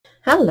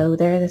Hello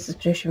there, this is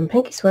Patricia from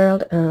Pinky's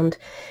World, and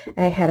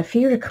I had a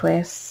few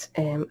requests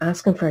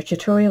asking for a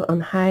tutorial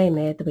on how I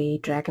made the wee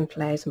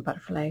dragonflies and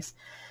butterflies.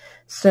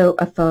 So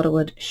I thought I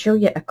would show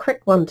you a quick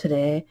one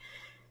today,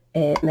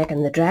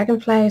 making the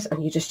dragonflies,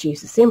 and you just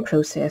use the same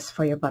process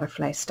for your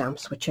butterfly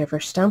stamps. Whichever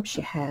stamps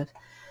you have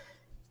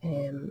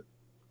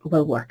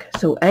will work.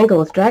 So I'm going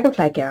with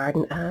Dragonfly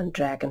Garden and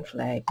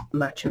Dragonfly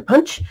Match and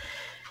Punch.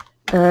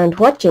 And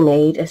what you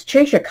need is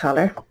choose your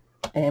colour.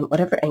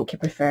 Whatever ink you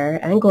prefer.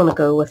 I'm going to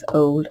go with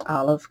Old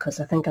Olive because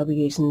I think I'll be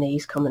using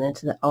these coming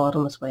into the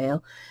autumn as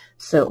well.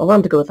 So I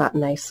want to go with that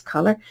nice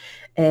colour.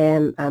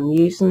 I'm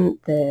using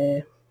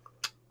the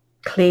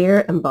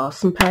clear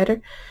embossing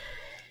powder.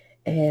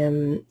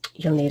 You'll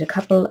need a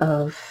couple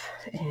of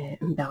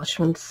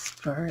embellishments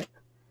for,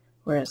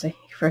 where is he?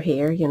 For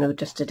here, you know,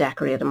 just to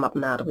decorate them up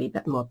and add a wee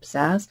bit more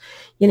pizzazz.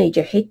 You need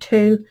your heat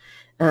tool,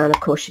 and of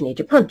course you need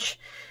your punch.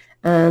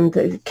 And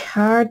the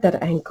card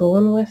that I'm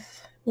going with,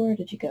 where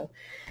did you go?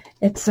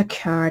 It's a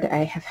card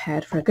I have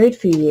had for a good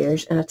few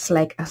years, and it's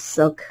like a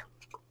silk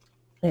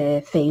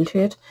feel to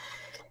it.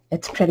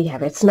 It's pretty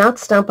heavy. It's not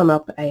Stampin'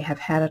 Up. I have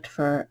had it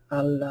for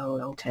a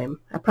long time.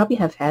 I probably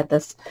have had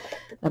this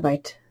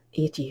about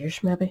 8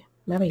 years, maybe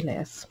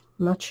less.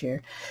 I'm not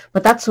sure.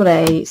 But that's what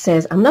I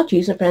says. I'm not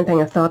using it for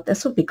anything. I thought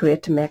this would be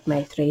great to make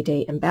my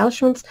 3D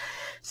embellishments,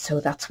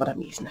 so that's what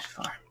I'm using it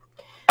for.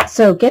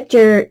 So get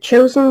your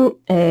chosen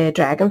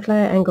dragonfly.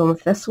 I'm going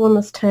with this one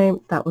this time.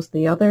 That was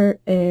the other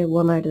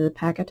one out of the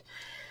packet.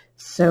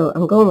 So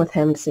I'm going with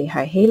him to see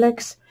how he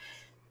looks.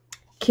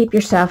 Keep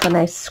yourself a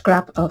nice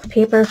scrap of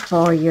paper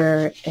for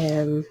your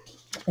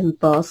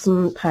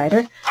embossing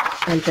powder,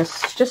 and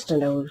just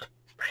an old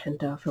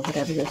print off or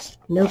whatever. There's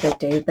no big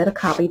deal. A bit of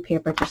copy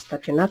paper just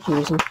that you're not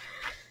using.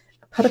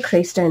 Put a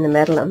crease down the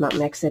middle, and that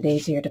makes it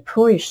easier to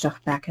pour your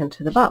stuff back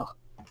into the bottle.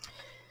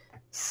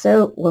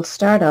 So we'll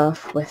start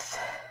off with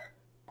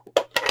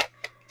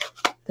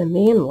the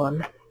main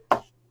one.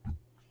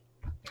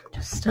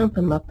 Just stamp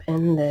them up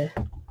in the,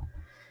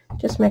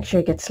 just make sure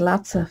it gets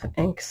lots of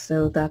ink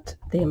so that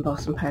the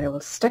embossing powder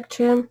will stick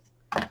to him,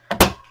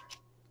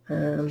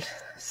 and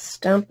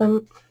stamp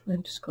them.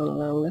 I'm just going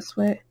along this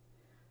way.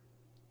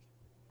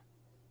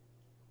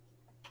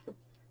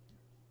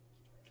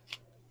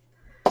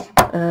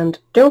 And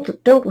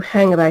don't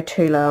hang about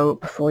too long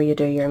before you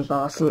do your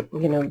embossing.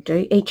 You know,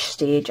 do each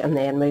stage and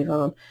then move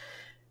on,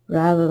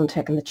 rather than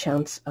taking the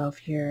chance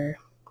of your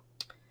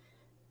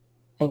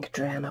ink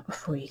drying up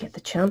before you get the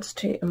chance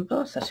to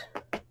emboss it.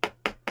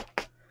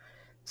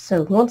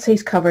 So once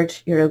he's covered,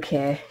 you're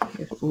okay.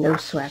 You've no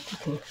sweat. You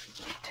can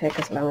take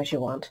as long as you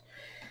want.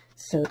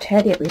 So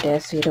tidy up your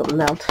desk so you don't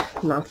melt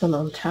nothing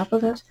on top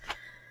of it.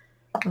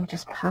 I'll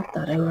just pop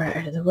that over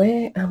out of the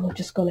way, and we're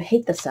just going to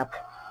heat this up.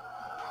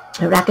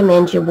 I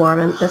recommend you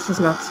warming. This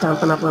is not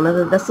Stampin' Up!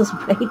 Limited. This is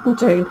a heating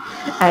tool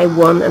I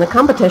won in a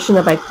competition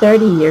about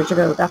 30 years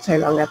ago. That's how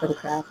long I've been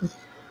crafting.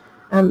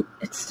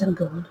 It's still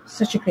going.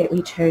 Such a great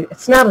wee tool.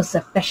 It's not as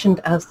efficient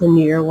as the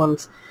newer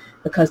ones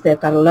because they've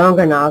got a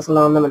longer nozzle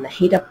on them and they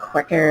heat up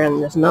quicker,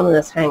 and there's none of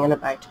this hanging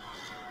about.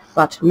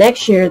 But make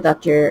sure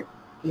that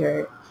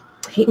your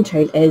heating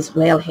tool is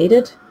well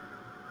heated,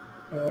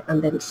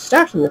 and then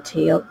start from the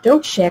tail.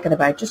 Don't shake it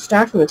about. Just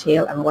start from the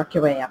tail and work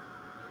your way up,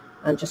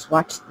 and just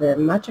watch the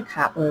magic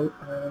happen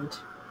and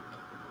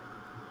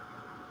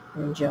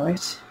enjoy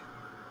it.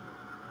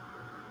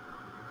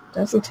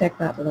 Doesn't take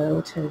that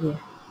long till you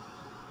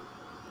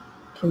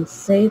can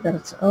see that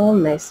it's all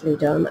nicely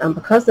done. And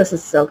because this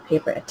is silk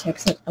paper, it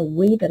takes it a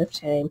wee bit of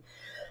time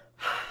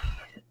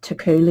to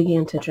cool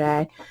again, to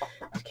dry.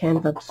 It kind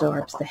of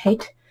absorbs the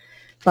heat.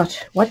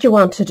 But what you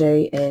want to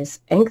do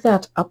is ink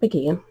that up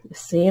again, the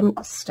same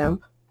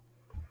stamp,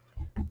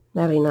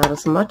 maybe not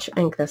as much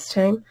ink this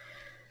time.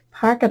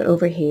 Park it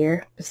over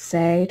here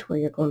beside where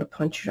you're going to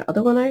punch your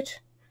other one out,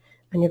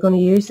 and you're going to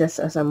use this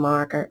as a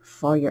marker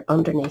for your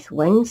underneath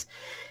wings.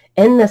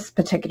 In this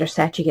particular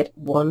set you get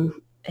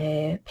one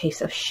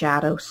piece of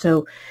shadow,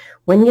 so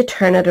when you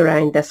turn it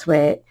around this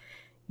way,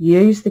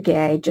 use the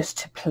guide just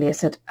to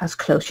place it as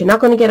close. You're not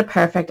going to get it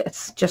perfect.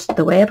 It's just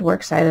the way it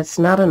works out. It's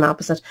not an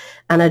opposite,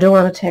 and I don't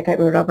want to take out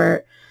my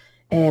rubber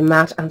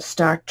mat and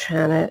start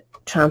trying to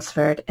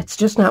transfer it. It's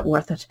just not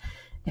worth it.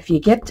 If you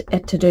get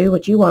it to do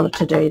what you want it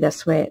to do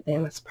this way,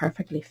 then it's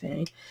perfectly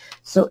fine.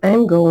 So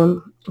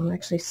I'll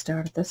actually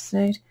start at this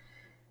side,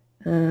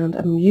 and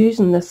I'm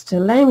using this to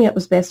line me up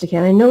as best I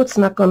can. I know it's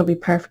not going to be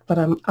perfect, but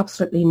I'm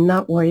absolutely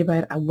not worried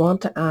about it. I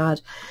want to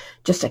add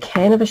just a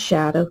kind of a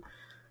shadow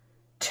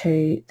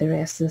to the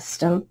rest of the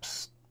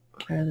stamps,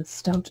 or the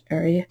stamped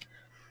area,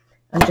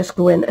 and just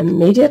go in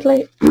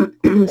immediately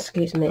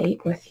excuse me,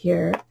 with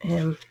your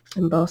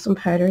embossing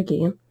powder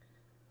again.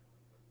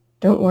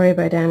 Don't worry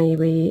about any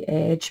wee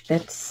edge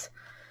bits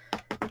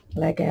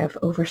like I've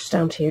over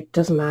stamped here. It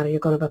doesn't matter, you're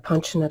going to be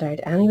punching it out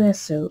anyway,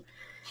 so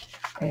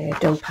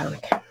don't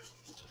panic.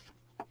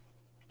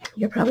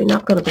 You're probably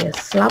not going to be as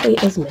sloppy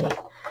as me.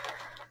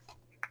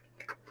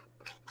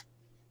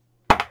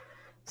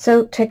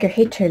 So take your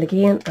heat tool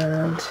again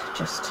and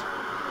just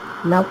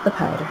melt the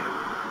powder.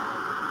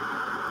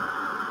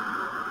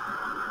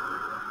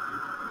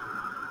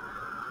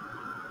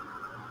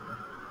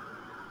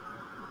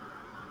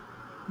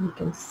 You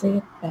can see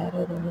it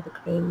better than with the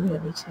cream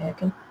really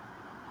taken.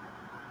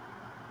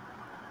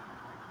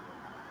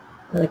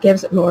 And it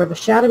gives it more of a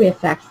shadowy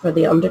effect for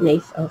the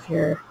underneath of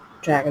your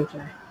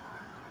dragonfly.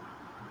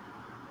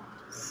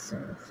 So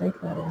I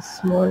think that is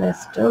more or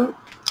less done.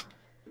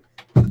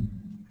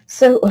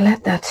 So we'll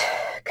let that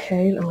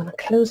cool. I'm going to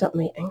close up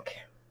my ink.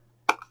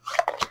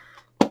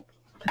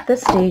 At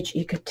this stage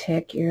you could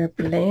take your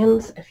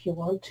blends if you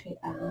want to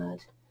add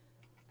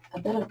a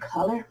bit of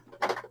colour.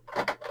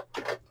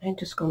 I'm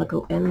just going to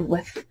go in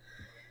with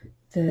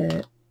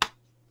the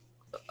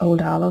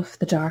old olive,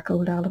 the dark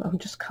old olive. I'm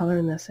just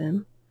colouring this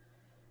in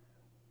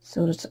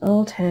so that it's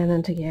all tying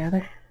in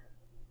together.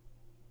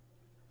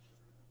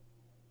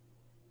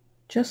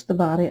 Just the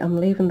body. I'm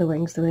leaving the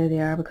wings the way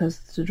they are because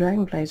the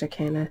dragonflies are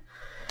kind of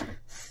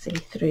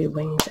see-through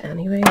wings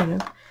anyway, you know.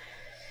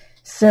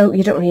 So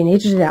you don't really need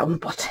to do that one,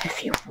 but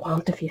if you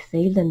want, if you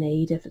feel the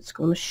need, if it's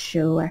going to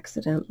show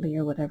accidentally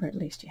or whatever, at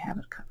least you have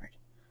it covered.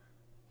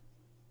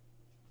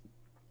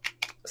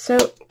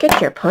 So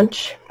get your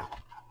punch,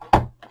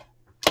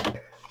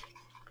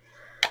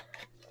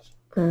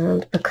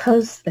 and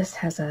because this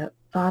has a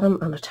bottom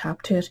and a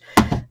top to it,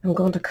 I'm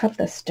going to cut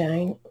this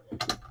down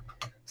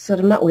so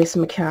that I'm not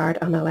wasting my card,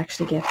 and I'll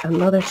actually get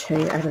another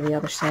 2 out of the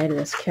other side of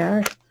this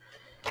card.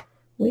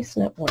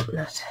 Wasting it, wanting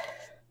it.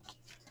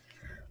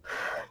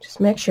 Just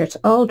make sure it's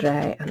all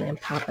dry and then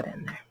pop it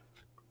in there.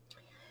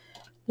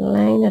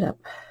 Line it up.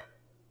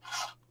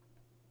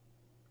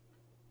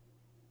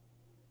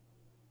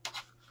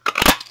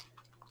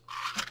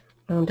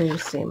 I'll do the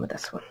same with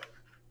this one.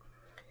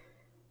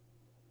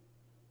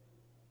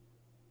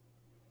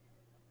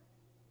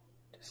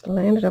 Just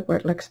line it up where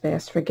it looks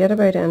best. Forget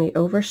about any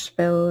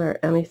overspill or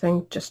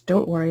anything. Just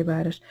don't worry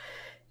about it.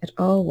 It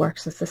all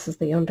works as this is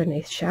the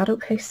underneath shadow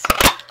piece.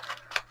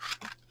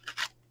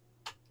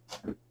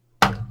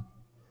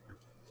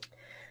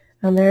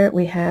 And there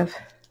we have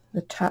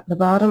the top, the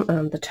bottom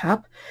and the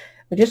top.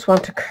 We just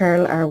want to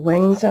curl our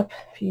wings up.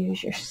 If you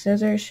use your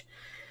scissors,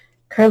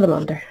 curl them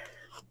under.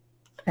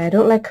 I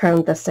don't like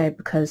curling this side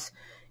because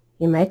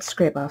you might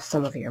scrape off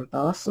some of your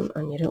embossing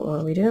and you don't want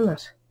to be doing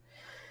that.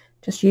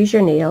 Just use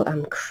your nail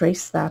and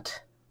crease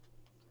that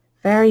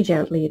very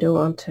gently. You don't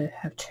want to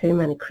have too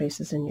many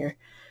creases in your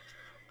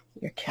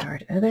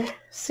card either.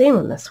 Same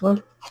on this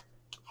one.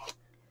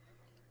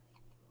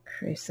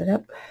 Crease it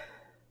up.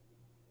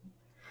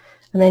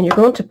 And then you're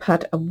going to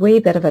put a wee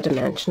bit of a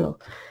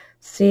dimensional.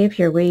 Save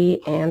your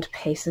wee end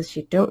pieces.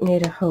 You don't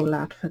need a whole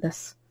lot for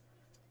this.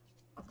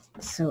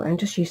 So I'm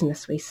just using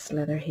this wee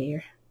slither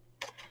here.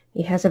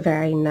 He has a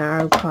very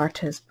narrow part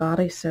to his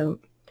body, so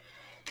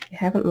you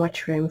haven't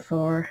much room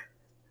for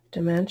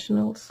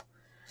dimensionals.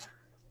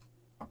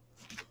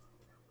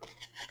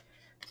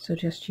 So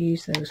just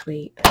use those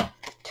wee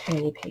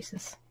tiny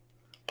pieces.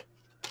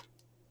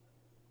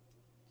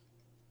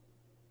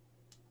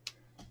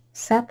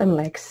 Set them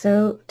like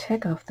so,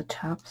 take off the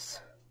tops.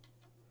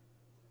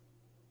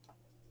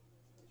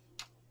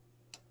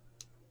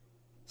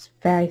 It's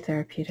very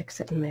therapeutic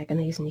sitting making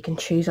these, and you can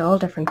choose all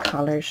different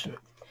colours. And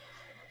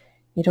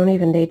you don't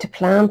even need to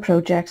plan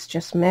projects,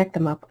 just make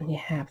them up and you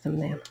have them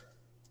then.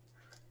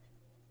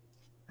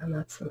 And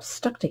that's them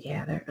stuck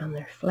together and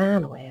they're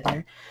flying away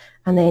there.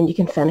 And then you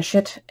can finish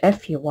it,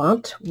 if you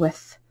want,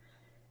 with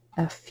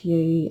a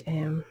few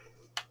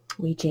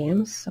wee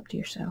gems, up to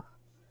yourself.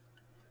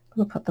 I'm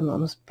going to put them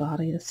on his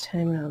body this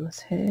time, around his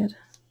head.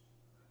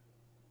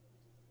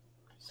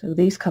 So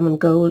these come in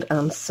gold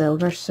and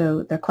silver,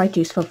 so they're quite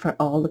useful for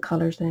all the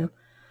colours then.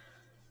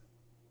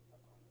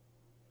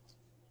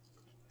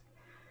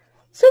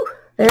 So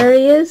there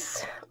he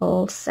is,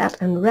 all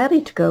set and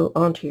ready to go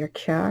onto your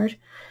card.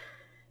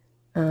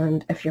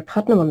 And if you're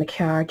putting them on the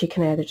card, you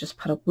can either just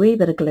put a wee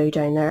bit of glue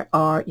down there,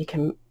 or you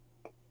can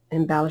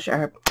embellish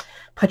or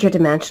put your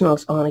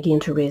dimensionals on again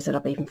to raise it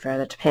up even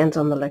further. It depends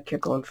on the look you're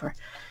going for.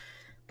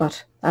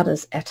 But that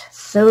is it.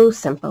 So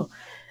simple.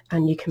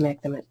 And you can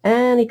make them in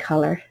any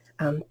colour,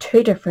 and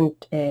 2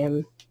 different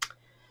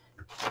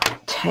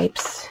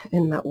types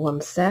in that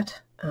one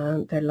set.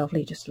 And they're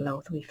lovely, just along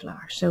with wee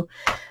flowers. So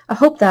I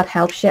hope that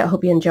helps you. I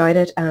hope you enjoyed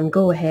it, and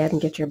go ahead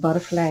and get your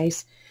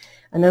butterflies.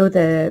 I know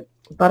the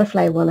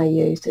butterfly one I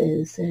used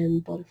is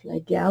in Butterfly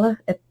Gala.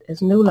 It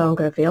is no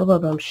longer available,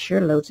 but I'm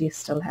sure loads of you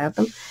still have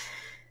them.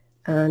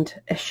 And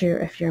if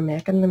you're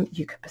making them,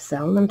 you could be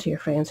selling them to your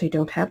friends who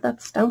don't have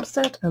that stamp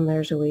set, and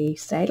there's a wee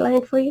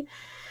sideline for you.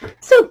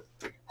 So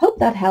hope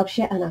that helps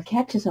you, and I'll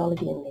catch us all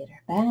again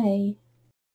later. Bye.